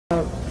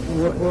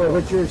Well,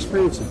 what's your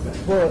experience with that?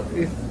 Well,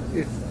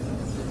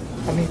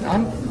 I mean,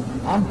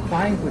 I'm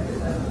fine with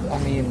it. I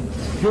mean,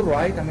 you're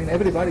right. I mean,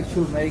 everybody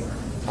should make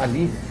at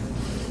least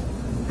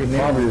the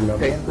minimum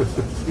 10.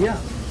 Yeah,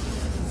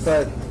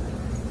 but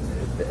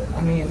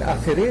I mean,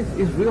 as it is,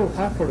 it's real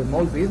hard for the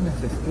small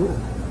businesses too.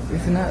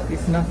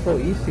 It's not so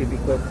easy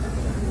because,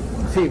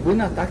 see, we're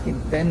not talking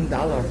 $10,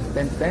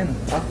 10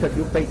 cents after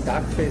you pay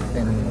taxes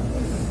and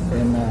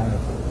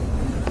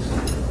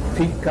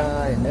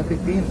FICA and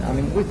everything. I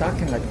mean, we're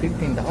talking like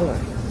 $15.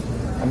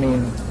 I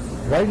mean,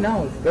 right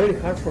now it's very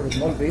hard for a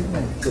small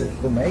business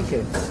to make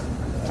it.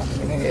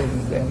 I mean,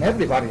 and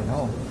everybody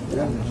knows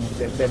that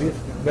it's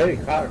very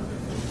hard.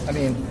 I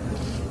mean,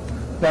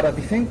 but at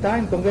the same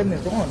time, don't get me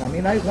wrong. I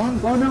mean, I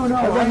want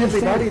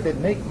everybody that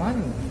make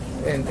money,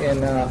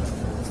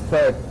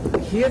 but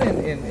here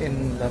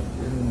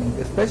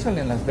especially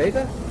in Las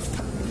Vegas,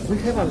 we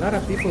have a lot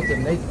of people that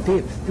make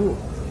tips too.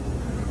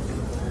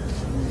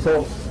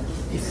 So,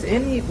 is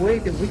any way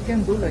that we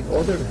can do like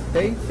other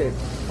states that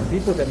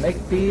people that make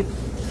tips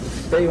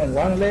stay on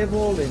one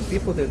level and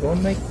people that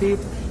don't make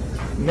tips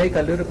make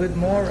a little bit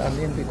more? I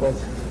mean, because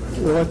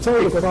Well, I'll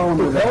tell you the problem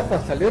to with that. help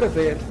us a little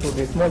bit to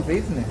the small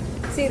business.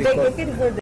 Sí, they can